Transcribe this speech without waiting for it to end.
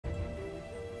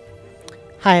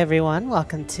Hi everyone,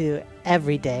 welcome to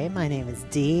Everyday. My name is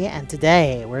Dee, and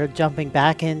today we're jumping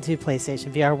back into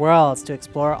PlayStation VR Worlds to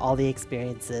explore all the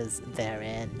experiences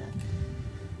therein.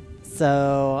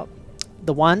 So,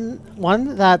 the one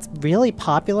that's really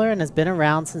popular and has been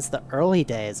around since the early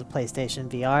days of PlayStation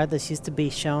VR. This used to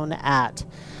be shown at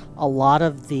a lot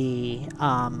of the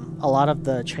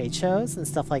trade shows and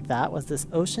stuff like that. Was this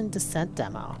Ocean Descent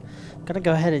demo? I'm gonna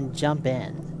go ahead and jump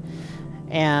in.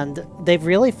 And they've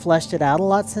really fleshed it out a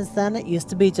lot since then. It used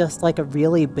to be just like a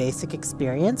really basic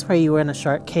experience where you were in a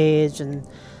shark cage and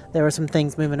there were some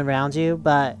things moving around you,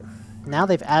 but now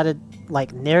they've added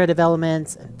like narrative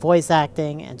elements and voice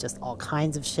acting and just all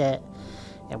kinds of shit.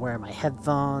 And wearing my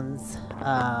headphones.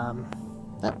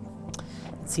 It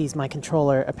sees my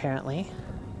controller apparently.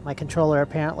 My controller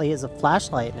apparently is a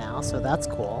flashlight now, so that's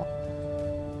cool.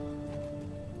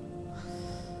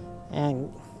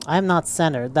 And I'm not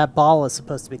centered. That ball is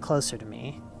supposed to be closer to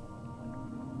me.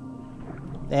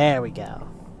 There we go.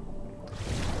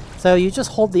 So you just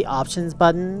hold the options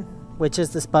button, which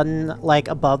is this button like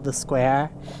above the square,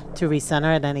 to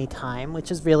recenter at any time, which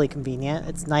is really convenient.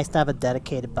 It's nice to have a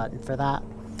dedicated button for that.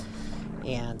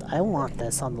 And I want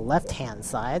this on the left-hand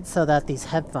side so that these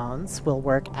headphones will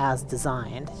work as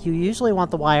designed. You usually want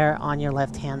the wire on your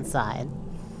left-hand side.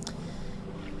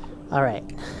 Alright,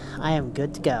 I am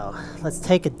good to go. Let's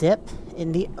take a dip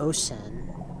in the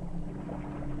ocean.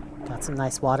 Got some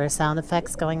nice water sound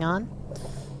effects going on.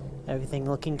 Everything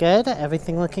looking good,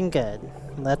 everything looking good.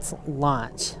 Let's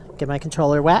launch. Get my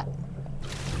controller wet.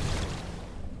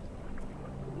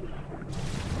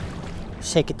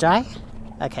 Shake it dry.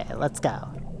 Okay, let's go.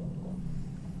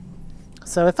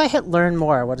 So if I hit learn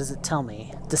more, what does it tell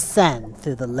me? Descend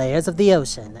through the layers of the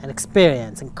ocean and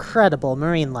experience incredible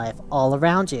marine life all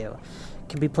around you. It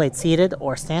can be played seated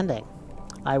or standing.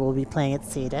 I will be playing it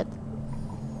seated.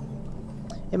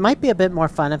 It might be a bit more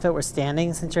fun if it were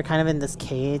standing, since you're kind of in this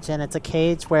cage, and it's a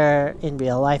cage where in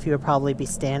real life you would probably be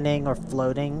standing or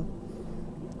floating.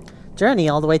 Journey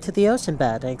all the way to the ocean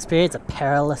bed and experience a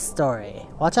perilous story.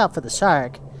 Watch out for the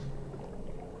shark.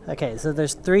 Okay, so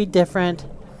there's 3 different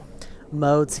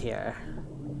modes here.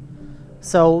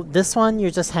 So this one,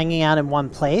 you're just hanging out in one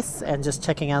place and just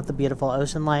checking out the beautiful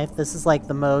ocean life. This is like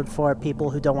the mode for people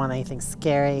who don't want anything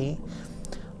scary.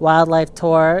 Wildlife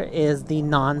Tour is the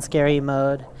non-scary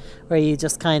mode, where you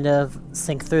just kind of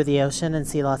sink through the ocean and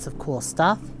see lots of cool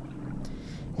stuff.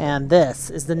 And this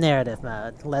is the narrative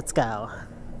mode. Let's go.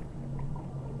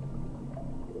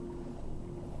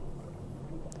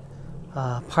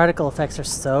 Particle effects are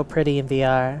so pretty in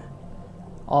VR.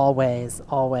 Always,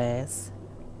 always.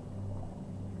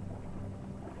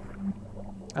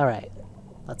 Alright,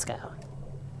 let's go.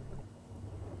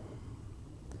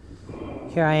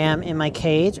 Here I am in my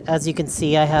cage. As you can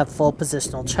see, I have full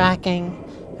positional tracking.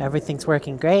 Everything's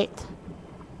working great.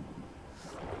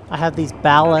 I have these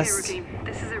ballasts. Okay, Rookie.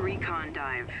 This is a recon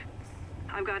dive.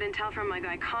 I've got intel from my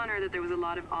guy Connor that there was a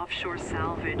lot of offshore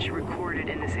salvage recorded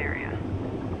in this area.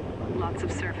 Lots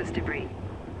of surface debris.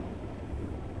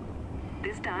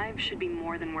 This dive should be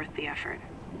more than worth the effort.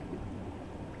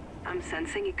 I'm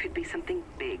sensing it could be something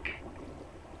big.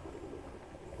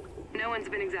 No one's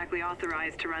been exactly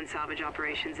authorized to run salvage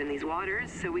operations in these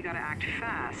waters, so we gotta act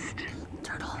fast.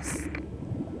 Turtles.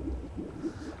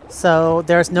 So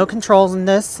there's no controls in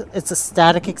this. It's a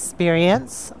static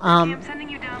experience. I'm sending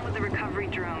you down with the recovery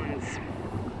drones.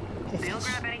 They'll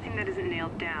grab anything that isn't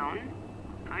nailed down.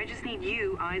 I just need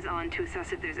you, eyes on, to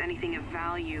assess if there's anything of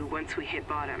value once we hit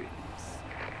bottom.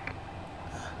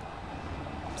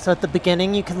 So at the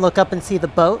beginning, you can look up and see the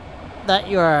boat that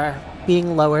you're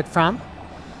being lowered from.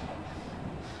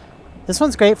 This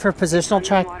one's great for positional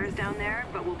track. Water's down there,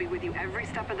 but we'll be with you every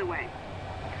step of the way.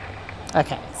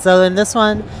 Okay, so in this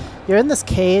one, you're in this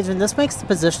cage, and this makes the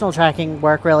positional tracking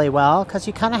work really well, because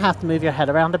you kind of have to move your head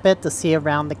around a bit to see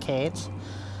around the cage.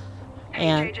 Hey,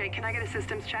 And JJ, can I get a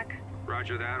systems check?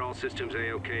 Roger that. All systems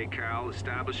A-OK, Cal.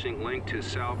 Establishing link to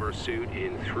Salver suit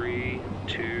in 3,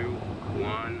 2,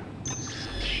 1.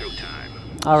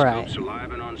 Showtime. All right. Scopes are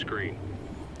live and on screen.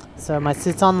 so my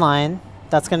suit's online.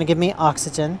 That's going to give me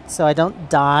oxygen, so I don't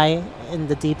die in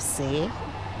the deep sea.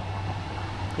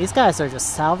 These guys are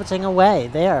just salvaging away.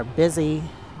 They are busy,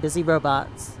 busy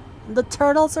robots. And the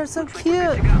turtles are so Looks like cute.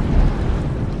 we're good to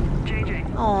go.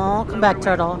 JJ. Aw, come back,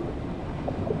 turtle.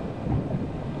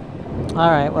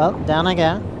 Alright, well, down I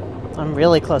go. I'm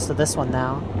really close to this one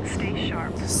now. Stay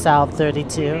sharp. South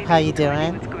 32, how you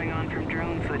doing? What's going on from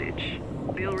drone footage?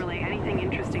 They'll relay anything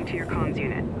interesting to your comms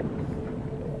unit.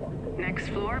 Next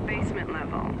floor, basement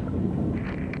level.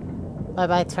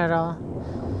 Bye-bye, turtle.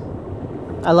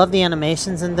 I love the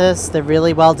animations in this. They're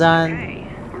really well done. Okay,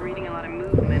 we're reading a lot of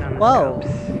movement Whoa.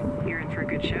 scopes. You're in for a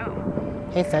good show.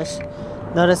 Hey, fish.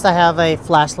 Notice I have a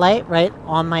flashlight right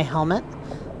on my helmet.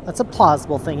 That's a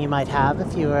plausible thing you might have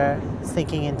if you were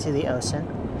sinking into the ocean.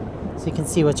 So you can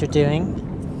see what you're doing.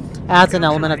 Adds an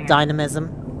element of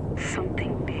dynamism.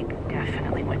 Something big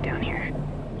definitely went down here.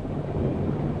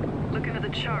 Looking at the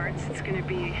charts, it's gonna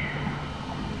be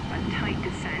a tight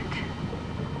descent.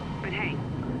 But hey,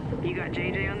 you got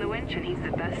JJ on the winch and he's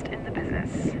the best in the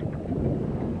business.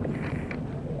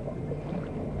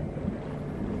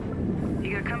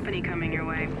 You got company coming your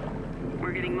way.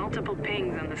 We're getting multiple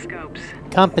pings on the scopes.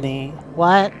 Company?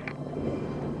 What?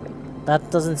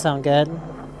 That doesn't sound good.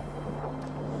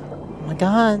 Oh my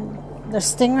god, they're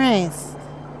stingrays.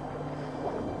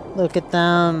 Look at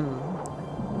them.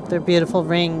 Their beautiful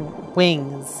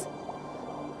wings.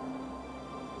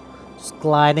 Just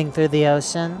gliding through the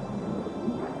ocean.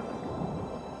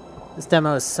 This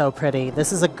demo is so pretty.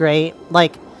 This is a great,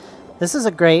 this is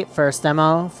a great first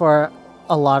demo for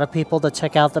a lot of people to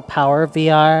check out the power of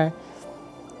VR.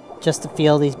 Just to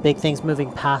feel these big things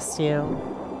moving past you.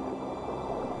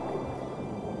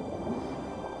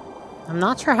 I'm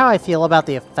not sure how I feel about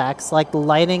the effects. Like, the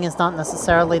lighting is not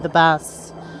necessarily the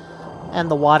best.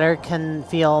 And the water can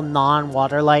feel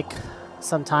non-water-like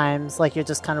sometimes. Like, you're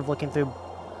just kind of looking through,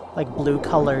 like,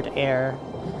 blue-colored air.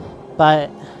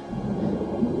 But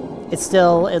it's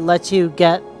still, it lets you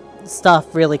get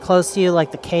stuff really close to you,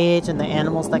 like the cage and the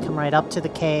animals that come right up to the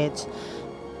cage.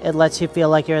 It lets you feel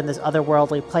like you're in this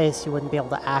otherworldly place you wouldn't be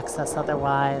able to access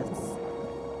otherwise.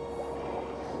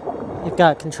 You've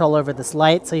got control over this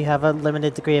light, so you have a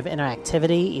limited degree of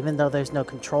interactivity, even though there's no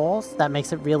controls. That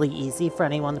makes it really easy for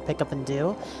anyone to pick up and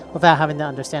do, without having to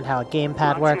understand how a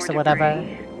gamepad works or whatever.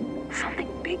 Something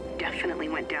big definitely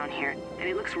went down here, and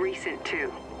it looks recent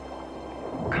too.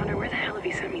 Connor, where the hell have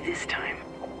you sent me this time?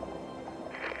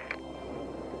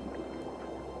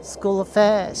 School of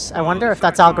Fish. I wonder if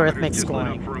that's algorithmic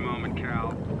scoring. For a moment, Cal.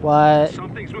 What?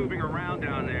 Something's moving around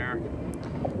down there.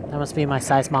 That must be my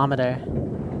seismometer.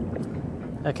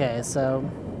 Okay, so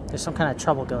there's some kind of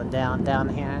trouble going down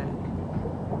here.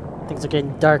 Things are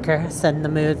getting darker, setting the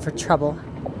mood for trouble.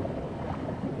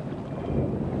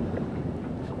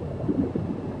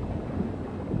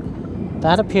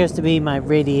 That appears to be my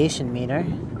radiation meter.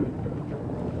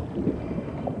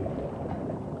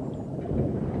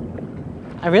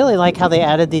 I really like how they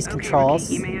added these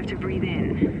controls. You may have to breathe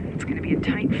in. It's gonna be a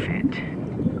tight fit.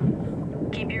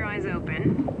 Keep your eyes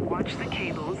open, watch the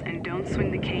cables, and don't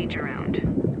swing the cage around.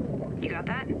 You got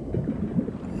that?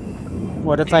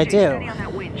 What if I do? Steady on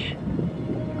that winch.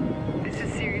 This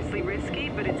is seriously risky,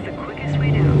 but it's the quickest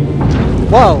way down.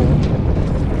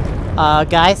 Whoa!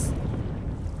 Guys?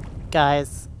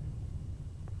 Guys.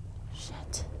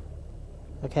 Shit.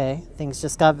 Okay, things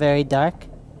just got very dark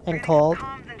and cold.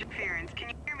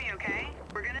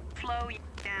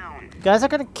 You guys are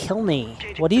gonna kill me.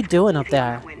 What are you doing up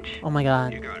there? Oh my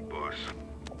god.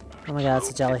 Oh my god, it's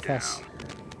a jellyfish.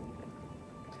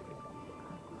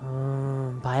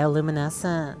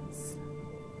 Bioluminescence.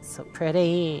 So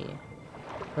pretty.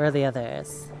 Where are the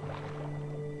others?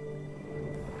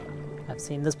 I've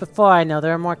seen this before. I know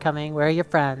there are more coming. Where are your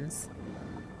friends?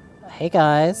 Hey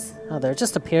guys. Oh, they're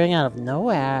just appearing out of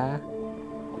nowhere.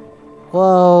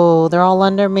 Whoa, they're all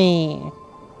under me.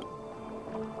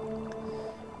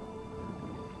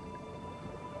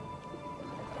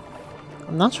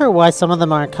 I'm not sure why some of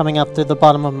them aren't coming up through the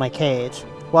bottom of my cage.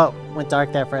 Whoa, went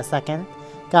dark there for a second.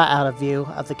 Got out of view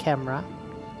of the camera.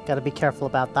 Gotta be careful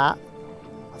about that.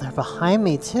 Oh, they're behind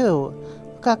me too.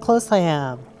 Look how close I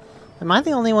am. Am I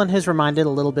the only one who's reminded a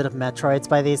little bit of Metroids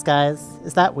by these guys?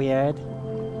 Is that weird?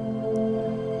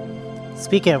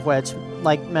 Speaking of which,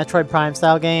 like, Metroid Prime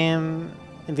style game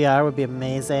in VR would be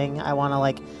amazing. I want to,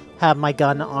 like, have my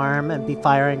gun arm and be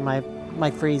firing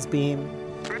my freeze beam.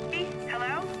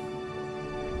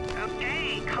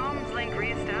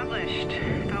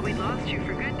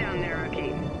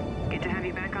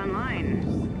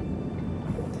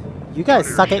 You guys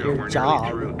suck at your job.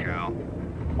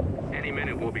 Any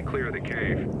minute we'll be clear of the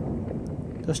cave.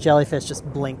 Those jellyfish just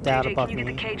blinked out above me. Can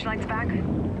you get the cage lights back?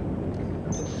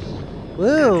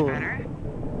 Woo! That's better.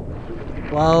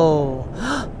 Whoa!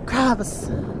 Crabs!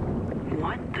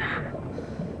 What the?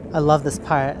 I love this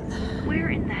part. Where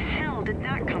in the hell did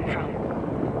that come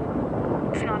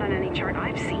from? It's not on any chart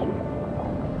I've seen.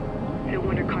 No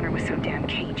wonder Connor was so damn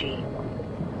cagey.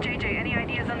 JJ, any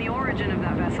ideas on the origin of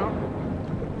that vessel?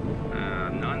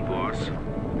 None, boss.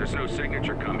 There's no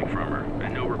signature coming from her,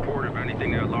 and no report of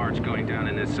anything that large going down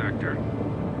in this sector.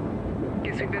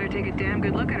 Guess we better take a damn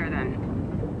good look at her then.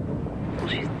 Well,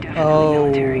 she's definitely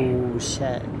military. Oh,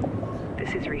 shit.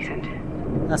 This is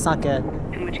recent. That's not good.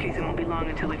 In which case it won't be long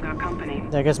until we've got company.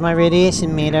 There goes my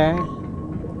radiation meter.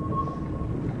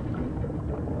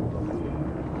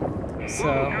 So...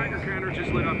 Geiger counter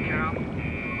just lit up, Cal.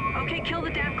 Okay, kill the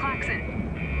damn klaxon.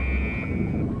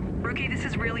 Rookie, this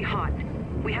is really hot.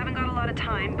 We haven't got a lot of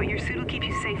time, but your suit will keep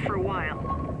you safe for a while.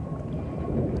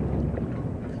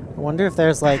 I wonder if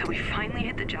there's like... So we finally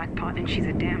hit the jackpot and she's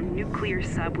a damn nuclear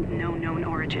sub with no known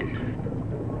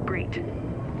origin. Great.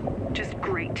 Just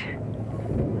great.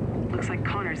 Looks like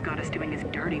Connor's got us doing his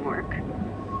dirty work.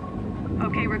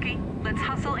 Okay, Rookie, let's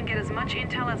hustle and get as much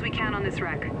intel as we can on this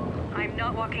wreck. I'm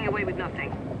not walking away with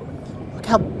nothing. Look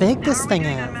how big this thing How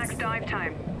are we doing on max is. dive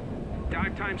time?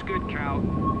 Dive time's good, Cal.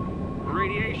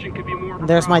 Radiation could be more of a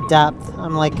There's my problem. depth.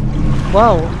 I'm like,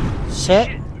 whoa,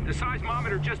 shit. The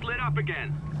seismometer just lit up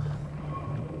again.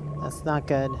 That's not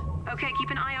good. Okay, keep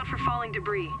an eye out for falling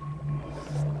debris.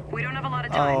 We don't have a lot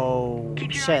of time. Oh,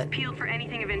 Keep your eyes shit. peeled for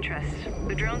anything of interest.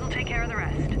 The drones will take care of the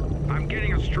rest. I'm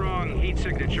getting a strong heat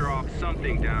signature off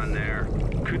something down there.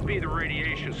 Could be the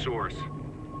radiation source.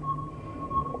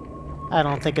 I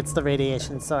don't think it's the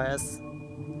radiation source.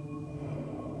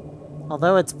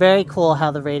 Although it's very cool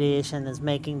how the radiation is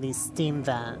making these steam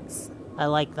vents. I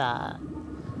like that.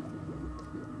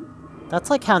 That's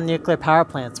like how nuclear power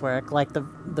plants work. Like the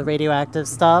radioactive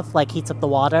stuff like heats up the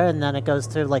water and then it goes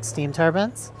through like steam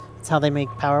turbines. That's how they make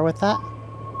power with that.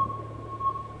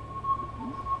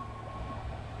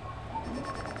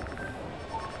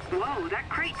 Whoa, that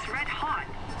crate's red hot.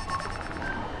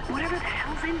 Whatever the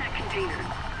hell's in that container.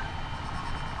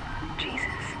 Jesus.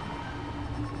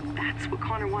 That's what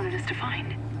Connor wanted us to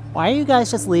find. Why are you guys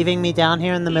just leaving me down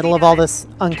here in the middle of all this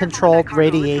uncontrolled Let's not set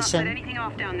radiation? anything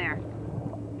off down there.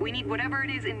 We need whatever it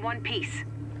is in one piece.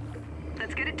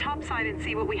 Let's get it topside and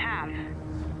see what we have.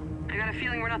 I got a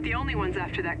feeling we're not the only ones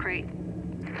after that crate.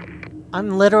 I'm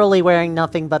literally wearing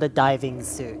nothing but a diving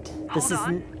suit. This Hold is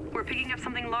on. We're picking up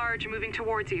something large moving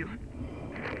towards you.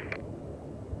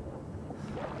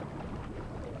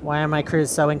 Why are my crews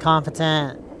so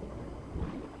incompetent?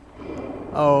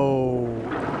 Oh.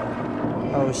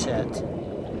 Oh shit.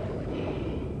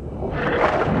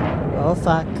 Oh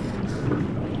fuck.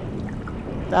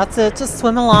 That's it, just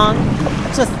swim along.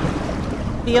 Just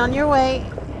be on your way.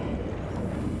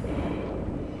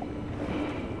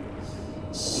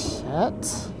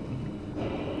 Shit.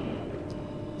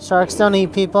 Sharks don't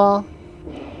eat people.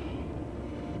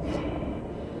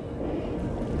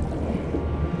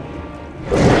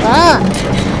 Ah!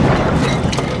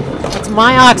 That's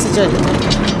my oxygen.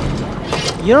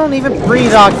 You don't even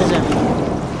breathe oxygen.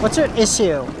 What's your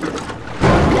issue?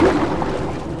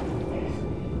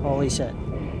 Holy shit.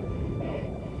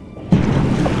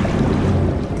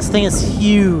 This thing is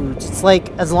huge. It's like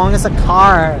as long as a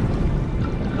car.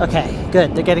 Okay,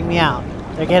 good. They're getting me out.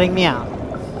 They're getting me out.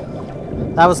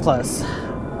 That was close.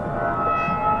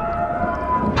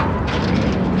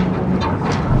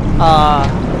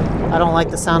 I don't like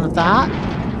the sound of that.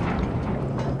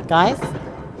 Guys?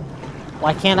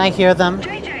 Why can't I hear them?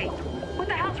 JJ! What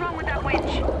the hell's wrong with that winch?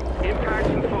 Impacts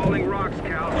from falling rocks,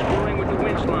 Cal. Screwing with the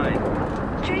winch line.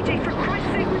 JJ, for Christ's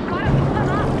sake, we've got to pull them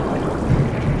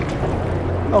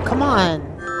up! Oh, come on.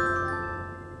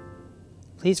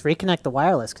 Please reconnect the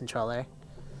wireless controller.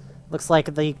 Looks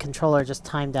like the controller just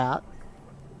timed out.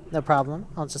 No problem.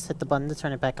 I'll just hit the button to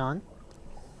turn it back on.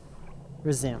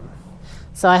 Resume.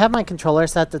 So I have my controller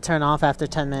set to turn off after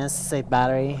 10 minutes to save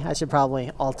battery. I should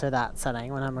probably alter that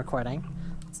setting when I'm recording.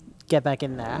 Let's get back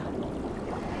in there.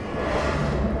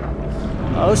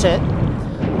 Oh shit.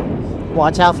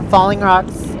 Watch out for falling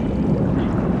rocks.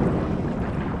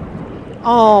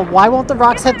 Oh, why won't the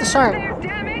rocks hit the shark? There,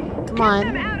 damn it! Come Get on.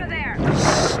 them out of there!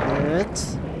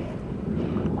 Shit.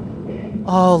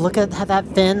 Oh, look at that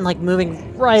fin, like,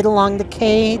 moving right along the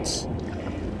cage.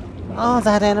 Oh,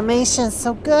 that animation is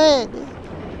so good.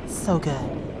 So good.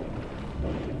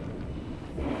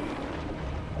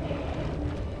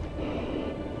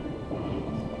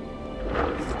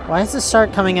 Why is the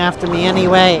shark coming after me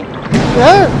anyway?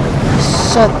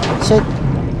 Shit.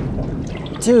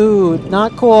 Dude,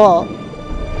 not cool.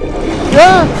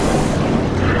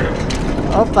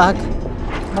 Oh, fuck.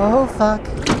 Oh, fuck.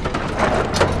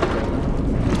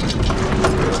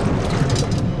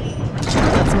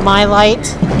 That's my light.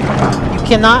 You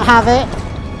cannot have it.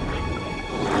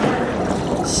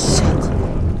 Shit.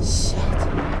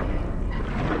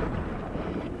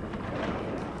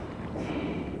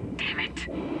 Damn it!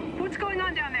 What's going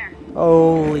on down there?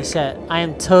 Holy shit. I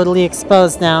am totally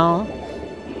exposed now.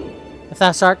 If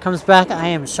that shark comes back, I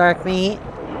am shark meat.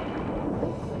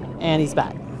 And he's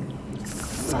back.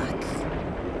 Fuck.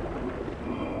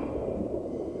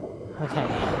 Okay.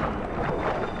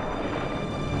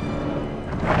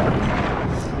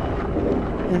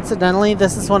 Incidentally,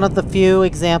 this is one of the few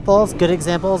examples, good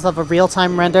examples of a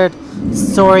real-time rendered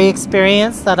story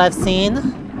experience that I've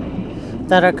seen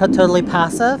that are totally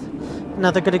passive.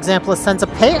 Another good example is Sense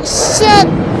of Pace. Shit!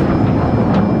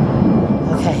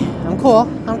 Okay, I'm cool.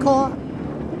 I'm cool.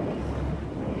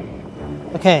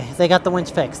 Okay, they got the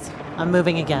winch fixed. I'm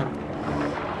moving again.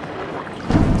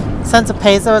 Sense of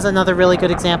Peso is another really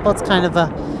good example. It's kind of a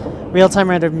real-time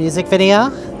rendered music video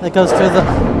that goes through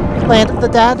the Land of the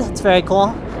Dead. It's very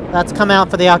cool. That's come out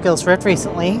for the Oculus Rift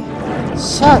recently.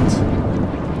 Shut!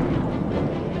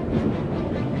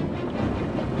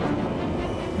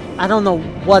 I don't know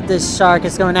what this shark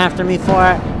is going after me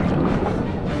for.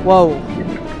 Whoa.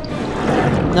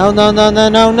 No, no, no, no,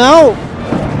 no, no!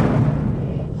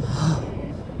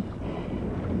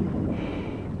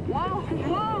 Whoa,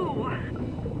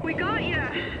 whoa! We got you!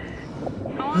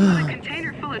 Along with a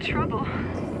container full of trouble.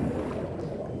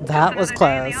 That was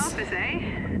close.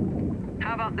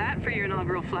 How about that for your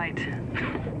inaugural flight?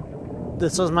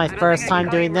 This was my first time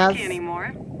doing this.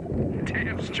 Anymore.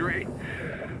 Damn straight.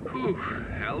 Whew,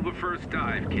 hell of a first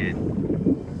dive, kid.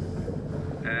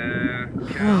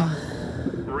 Cal,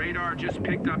 radar just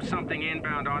picked up something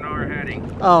inbound on our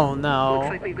heading. Oh no. Looks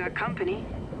like we've got company.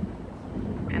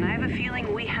 And I have a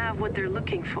feeling we have what they're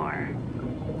looking for.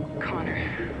 Connor,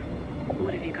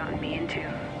 what have you gotten me into?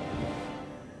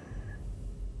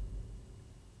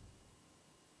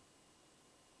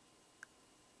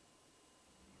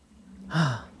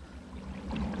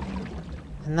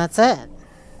 And that's it.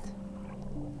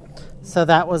 So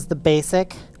that was the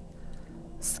basic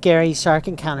scary shark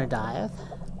encounter dive.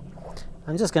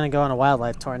 I'm just gonna go on a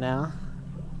wildlife tour now,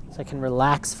 so I can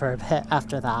relax for a bit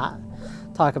after that.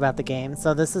 Talk about the game.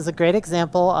 So this is a great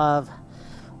example of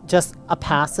just a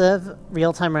passive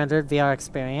real-time rendered VR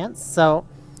experience. So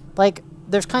like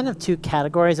there's kind of two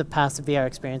categories of passive VR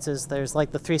experiences. There's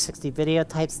like the 360 video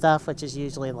type stuff, which is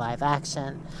usually live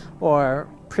action or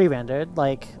pre-rendered,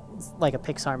 like a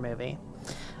Pixar movie.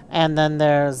 And then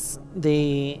there's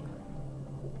the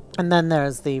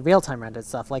real-time rendered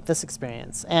stuff, like this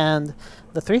experience. And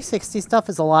the 360 stuff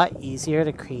is a lot easier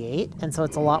to create, and so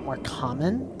it's a lot more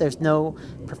common. There's no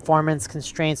performance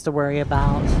constraints to worry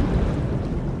about.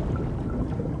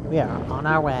 We are on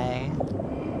our way.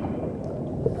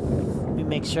 Let me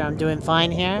make sure I'm doing fine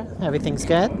here. Everything's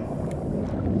good.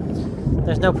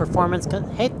 There's no performance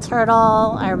Hey,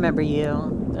 turtle! I remember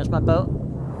you. There's my boat.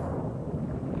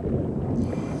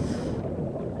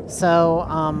 So,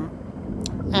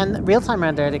 and real-time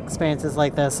rendered experiences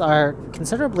like this are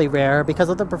considerably rare because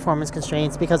of the performance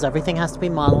constraints, because everything has to be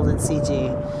modeled in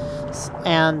CG,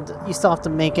 and you still have to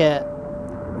make it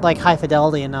like high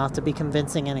fidelity enough to be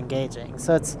convincing and engaging.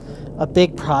 So it's a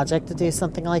big project to do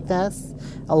something like this.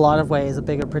 A lot of ways a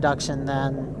bigger production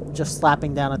than just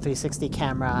slapping down a 360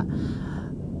 camera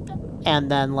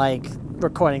and then like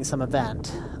recording some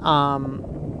event.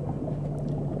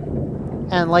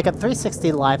 And like a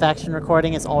 360 live action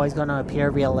recording is always going to appear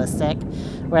realistic,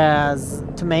 whereas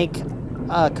to make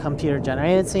a computer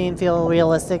generated scene feel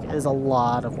realistic is a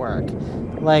lot of work.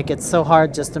 Like it's so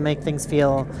hard just to make things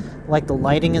feel like the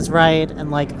lighting is right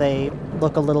and like they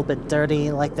look a little bit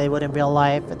dirty like they would in real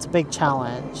life. It's a big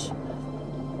challenge.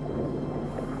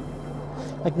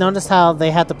 Like notice how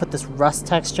they had to put this rust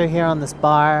texture here on this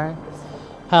bar,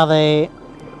 how they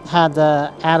had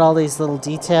to add all these little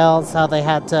details, how they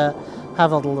had to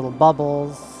have all the little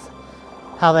bubbles,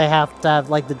 how they have to have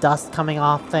like the dust coming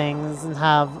off things, and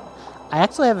have... I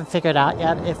actually haven't figured out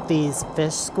yet if these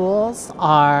fish schools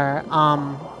are,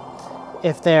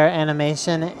 if their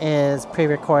animation is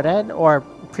pre-recorded or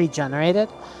pre-generated,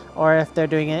 or if they're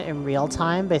doing it in real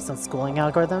time based on schooling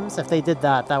algorithms. If they did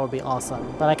that, that would be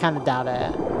awesome, but I kind of doubt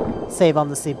it. Save on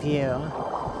the CPU.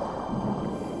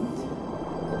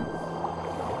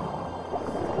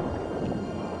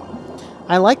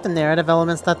 I like the narrative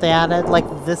elements that they added.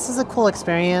 Like, this is a cool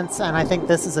experience, and I think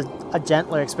this is a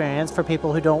gentler experience for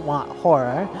people who don't want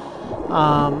horror.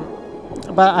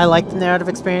 But I like the narrative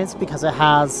experience because it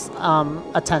has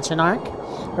a tension arc,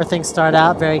 where things start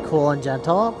out very cool and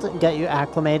gentle to get you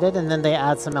acclimated, and then they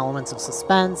add some elements of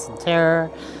suspense and terror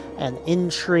and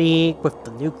intrigue with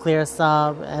the nuclear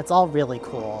sub, and it's all really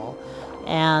cool.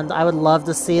 And I would love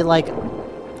to see, like,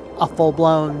 a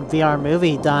full-blown VR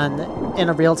movie done in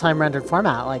a real-time rendered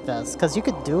format like this, because you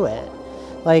could do it.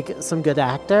 Like, some good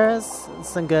actors,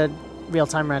 some good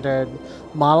real-time rendered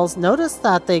models. Notice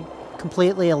that they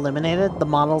completely eliminated the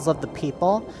models of the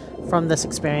people from this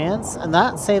experience, and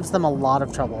that saves them a lot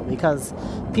of trouble, because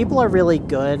people are really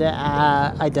good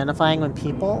at identifying when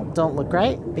people don't look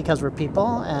right, because we're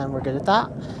people and we're good at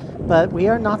that. But we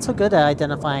are not so good at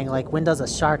identifying, like, when does a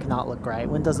shark not look right?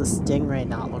 When does a stingray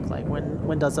not look like?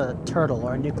 When does a turtle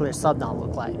or a nuclear sub not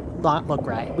look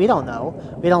right? We don't know.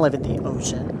 We don't live in the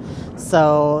ocean.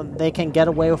 So they can get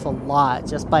away with a lot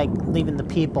just by leaving the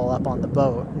people up on the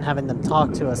boat and having them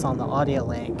talk to us on the audio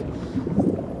link.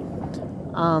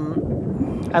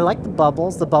 I like the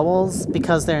bubbles. The bubbles,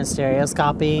 because they're in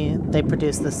stereoscopy, they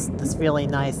produce this really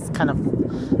nice kind of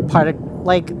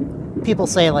like people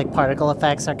say, like, particle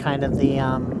effects are kind of the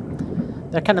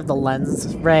they're kind of the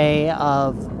lens ray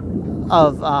of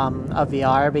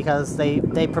VR, because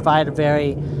they provide a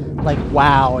very, like,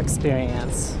 wow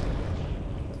experience.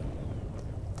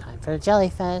 Time for a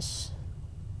jellyfish.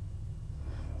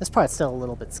 This part's still a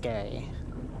little bit scary.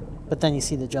 But then you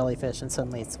see the jellyfish and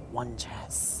suddenly it's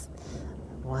wondrous.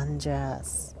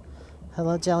 Wondrous.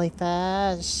 Hello,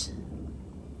 jellyfish.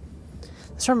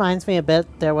 This reminds me a bit,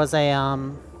 there was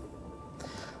a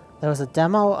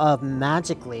demo of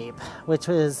Magic Leap, which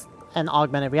was an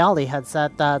augmented reality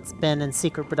headset that's been in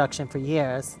secret production for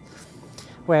years,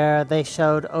 where they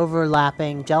showed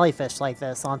overlapping jellyfish like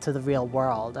this onto the real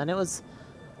world. And it was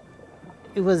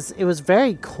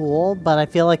very cool, but I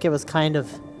feel like it was kind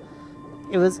of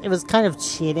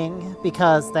cheating,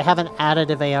 because they have an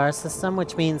additive AR system,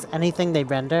 which means anything they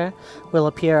render will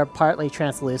appear partly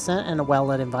translucent in a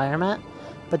well-lit environment.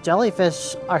 But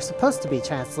jellyfish are supposed to be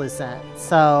translucent,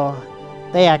 so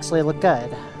they actually look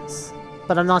good.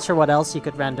 But I'm not sure what else you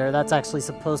could render that's actually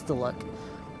supposed to look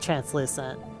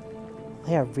translucent.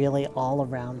 They are really all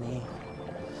around me.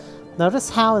 Notice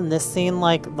how in this scene,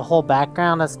 like, the whole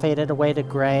background has faded away to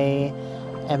gray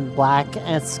and black,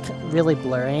 and it's really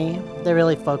blurry. They're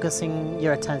really focusing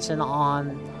your attention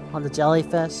on the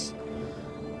jellyfish.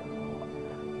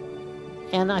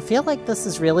 And I feel like this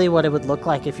is really what it would look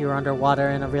like if you were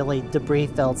underwater in a really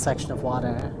debris-filled section of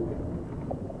water.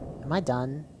 Am I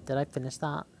done? Did I finish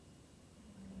that?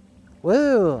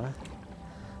 Woo!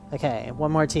 Okay,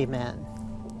 one more achievement.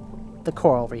 The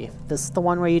coral reef. This is the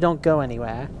one where you don't go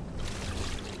anywhere.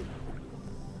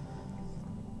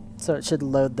 So it should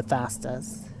load the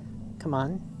fastest. Come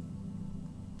on.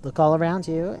 Look all around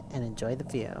you and enjoy the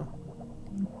view.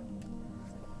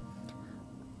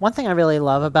 One thing I really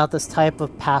love about this type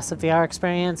of passive VR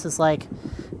experience is, like,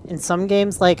 in some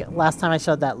games, like last time I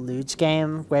showed that luge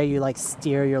game where you, like,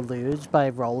 steer your luge by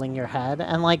rolling your head,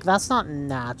 and, like, that's not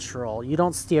natural. You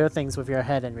don't steer things with your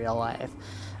head in real life.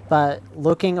 But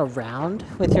looking around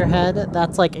with your head,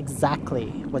 that's, like, exactly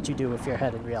what you do with your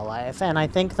head in real life. And I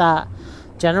think that,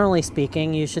 generally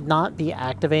speaking, you should not be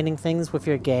activating things with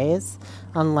your gaze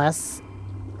unless...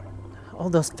 Oh,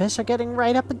 those fish are getting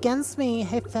right up against me.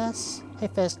 Hey, fish. Hey,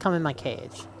 fish, come in my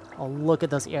cage. Oh, look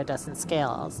at those iridescent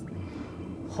scales.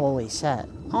 Holy shit.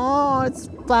 Oh, it's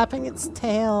flapping its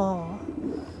tail.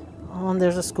 Oh, and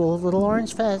there's a school of little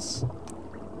orange fish.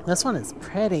 This one is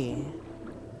pretty.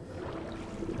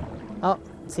 Oh,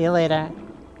 see you later.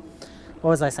 What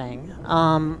was I saying?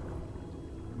 I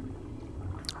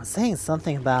was saying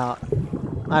something about...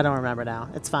 I don't remember now.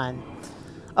 It's fine.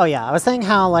 Oh yeah, I was saying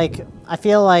how, like, I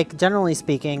feel like, generally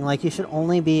speaking, like, you should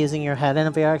only be using your head in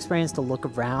a VR experience to look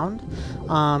around.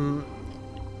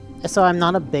 So I'm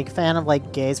not a big fan of,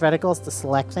 like, gaze reticles to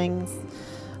select things.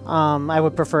 I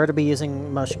would prefer to be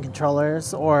using motion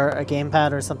controllers or a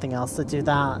gamepad or something else to do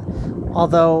that.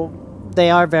 Although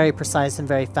they are very precise and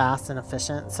very fast and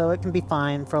efficient, so it can be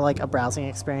fine for, like, a browsing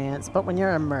experience. But when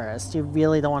you're immersed, you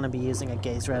really don't want to be using a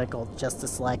gaze reticle just to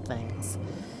select things.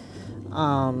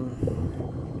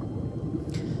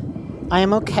 I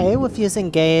am okay with using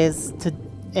gaze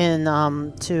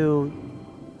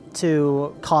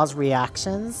to cause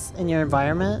reactions in your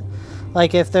environment.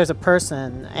 Like if there's a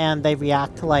person and they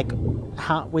react to, like,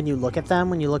 how when you look at them,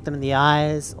 when you look them in the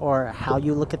eyes, or how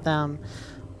you look at them,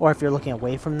 or if you're looking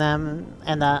away from them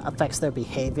and that affects their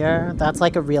behavior, that's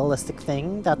like a realistic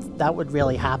thing. That would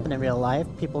really happen in real life.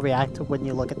 People react to when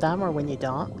you look at them or when you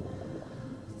don't.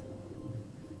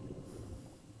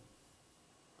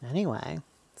 Anyway,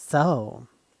 so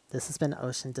this has been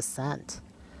Ocean Descent.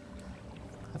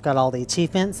 I've got all the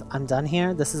achievements. I'm done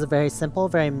here. This is a very simple,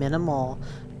 very minimal,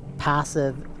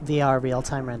 passive VR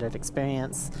real-time rendered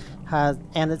experience.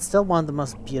 And it's still one of the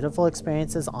most beautiful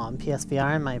experiences on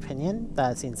PSVR, in my opinion,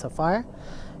 that I've seen so far.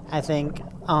 I think,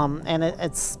 and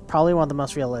it's probably one of the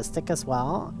most realistic as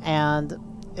well. And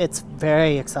it's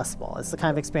very accessible. It's the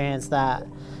kind of experience that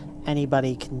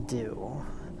anybody can do.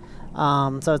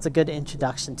 So it's a good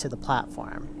introduction to the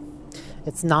platform.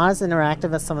 It's not as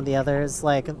interactive as some of the others,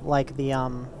 like the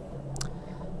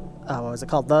what was it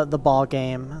called? The ball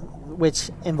game,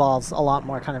 which involves a lot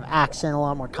more kind of action, a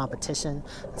lot more competition.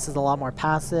 This is a lot more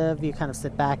passive. You kind of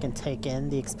sit back and take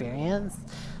in the experience.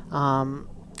 And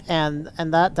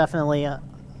that definitely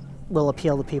will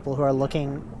appeal to people who are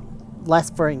looking less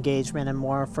for engagement and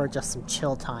more for just some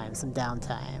chill time, some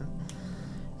downtime.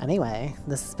 Anyway,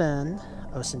 this has been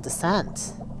Ocean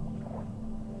Descent.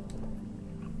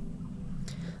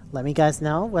 Let me guys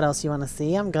know what else you want to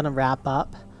see. I'm going to wrap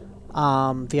up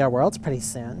VR Worlds pretty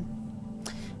soon.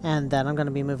 And then I'm going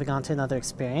to be moving on to another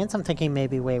experience. I'm thinking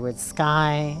maybe Wayward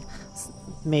Sky,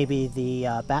 maybe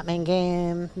the Batman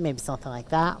game, maybe something like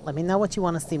that. Let me know what you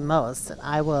want to see most, and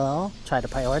I will try to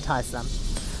prioritize them.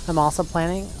 I'm also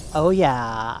planning... Oh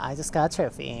yeah, I just got a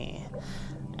trophy.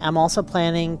 I'm also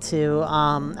planning to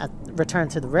return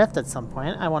to the Rift at some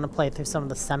point. I want to play through some of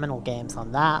the seminal games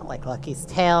on that, like Lucky's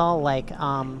Tale, like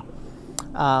I'm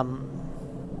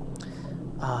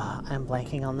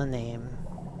blanking on the name.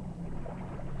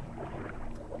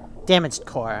 Damaged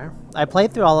Core. I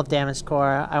played through all of Damaged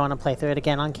Core. I want to play through it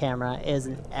again on camera. It is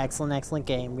an excellent, excellent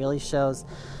game. Really shows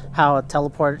how a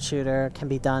teleport shooter can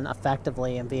be done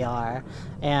effectively in VR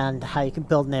and how you can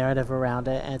build narrative around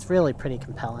it, and it's really pretty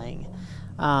compelling.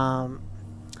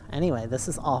 Anyway, this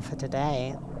is all for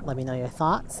today. Let me know your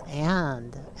thoughts,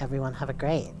 and everyone have a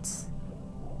great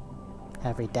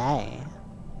every day.